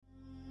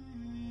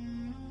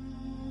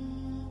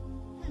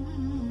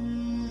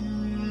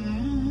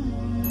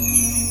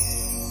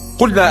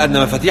قلنا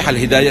أن مفاتيح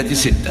الهداية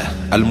 6: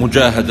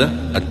 المجاهدة،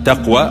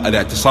 التقوى،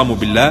 الاعتصام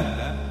بالله،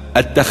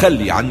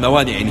 التخلي عن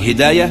موانع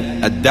الهداية،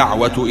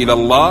 الدعوة إلى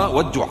الله،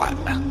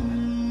 والدعاء.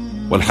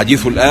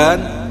 والحديث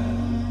الآن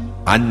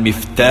عن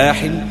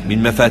مفتاح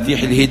من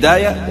مفاتيح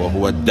الهداية،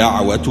 وهو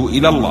الدعوة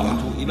إلى الله.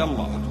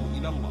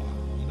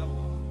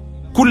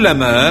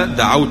 كلما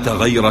دعوت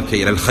غيرك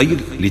إلى الخير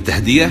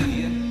لتهديه،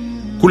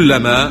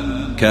 كلما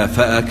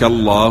كافأك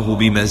الله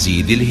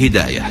بمزيد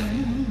الهداية.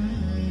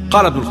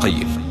 قال ابن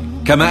القيم: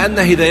 كما أن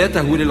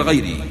هدايته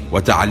للغير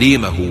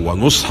وتعليمه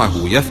ونصحه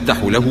يفتح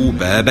له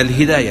باب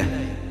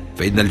الهداية،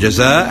 فإن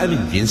الجزاء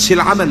من جنس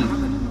العمل،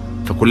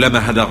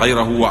 فكلما هدى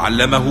غيره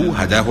وعلمه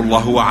هداه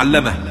الله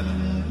وعلمه،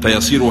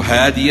 فيصير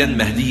هاديا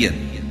مهديا،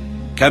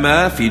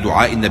 كما في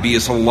دعاء النبي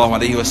صلى الله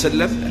عليه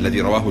وسلم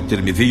الذي رواه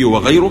الترمذي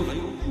وغيره: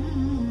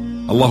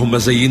 اللهم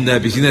زينا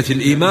بزينة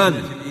الإيمان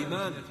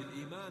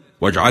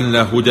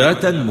واجعلنا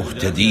هداة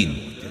مهتدين.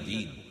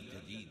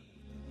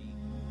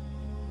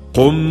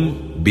 قم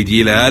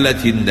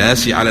بدلالة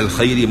الناس على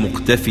الخير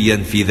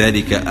مقتفيا في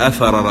ذلك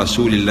أثر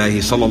رسول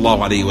الله صلى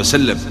الله عليه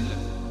وسلم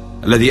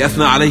الذي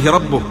أثنى عليه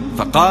ربه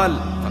فقال: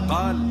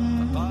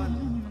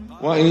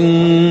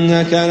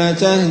 وإنك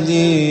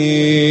لتهدي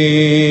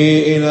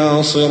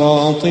إلى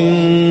صراط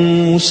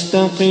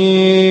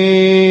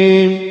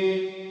مستقيم.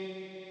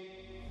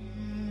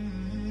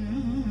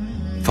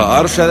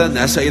 فأرشد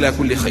الناس إلى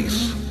كل خير.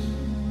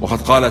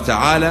 وقد قال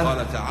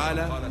تعالى: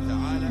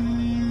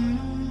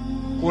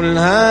 قل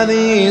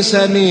هذه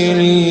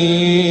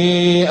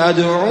سبيلي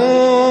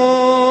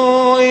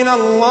أدعو إلى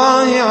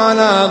الله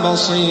على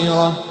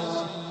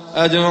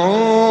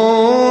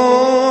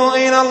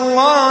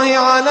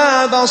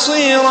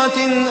بصيرة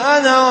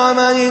أنا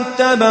ومن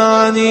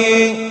اتبعني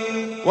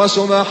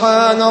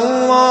وسبحان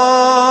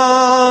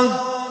الله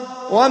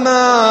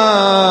وما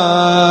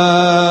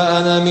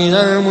أنا من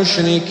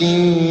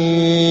المشركين.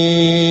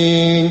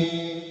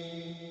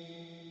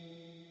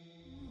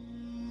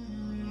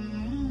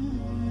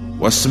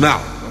 واسمع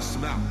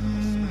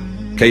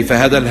كيف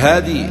هدى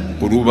الهادي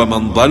قلوب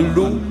من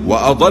ضلوا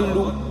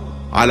وأضلوا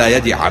على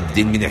يد عبد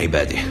من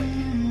عباده،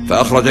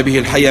 فأخرج به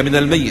الحي من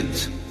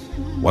الميت،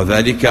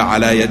 وذلك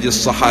على يد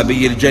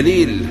الصحابي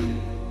الجليل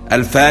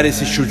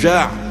الفارس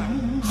الشجاع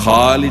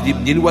خالد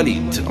بن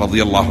الوليد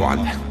رضي الله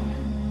عنه.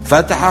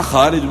 فتح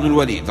خالد بن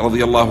الوليد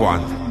رضي الله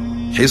عنه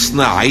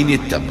حصن عين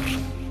التمر،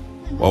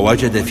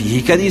 ووجد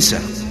فيه كنيسة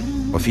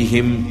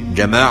وفيهم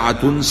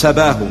جماعة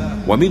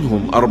سباهم،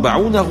 ومنهم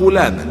 40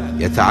 غلاما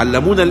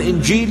يتعلمون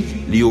الإنجيل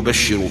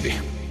ليبشروا به،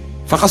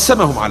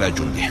 فقسمهم على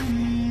جنده،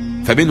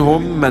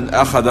 فمنهم من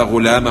أخذ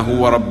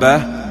غلامه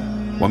ورباه،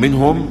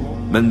 ومنهم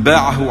من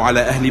باعه على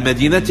أهل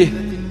مدينته.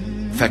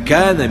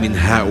 فكان من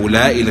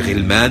هؤلاء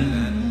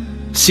الغلمان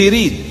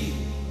سيرين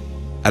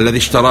الذي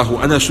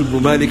اشتراه أنس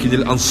بن مالك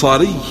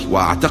الأنصاري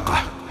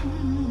وأعتقه،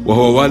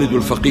 وهو والد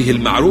الفقيه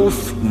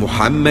المعروف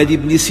محمد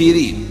بن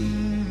سيرين.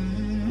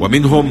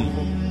 ومنهم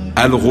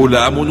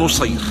الغلام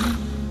نصير،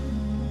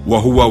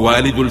 وهو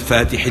والد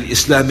الفاتح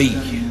الإسلامي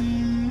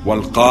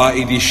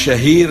والقائد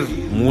الشهير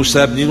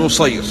موسى بن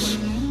نصير.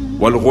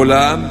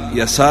 والغلام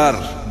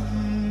يسار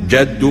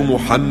جد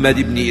محمد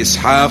بن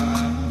إسحاق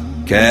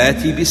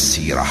كاتب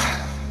السيرة.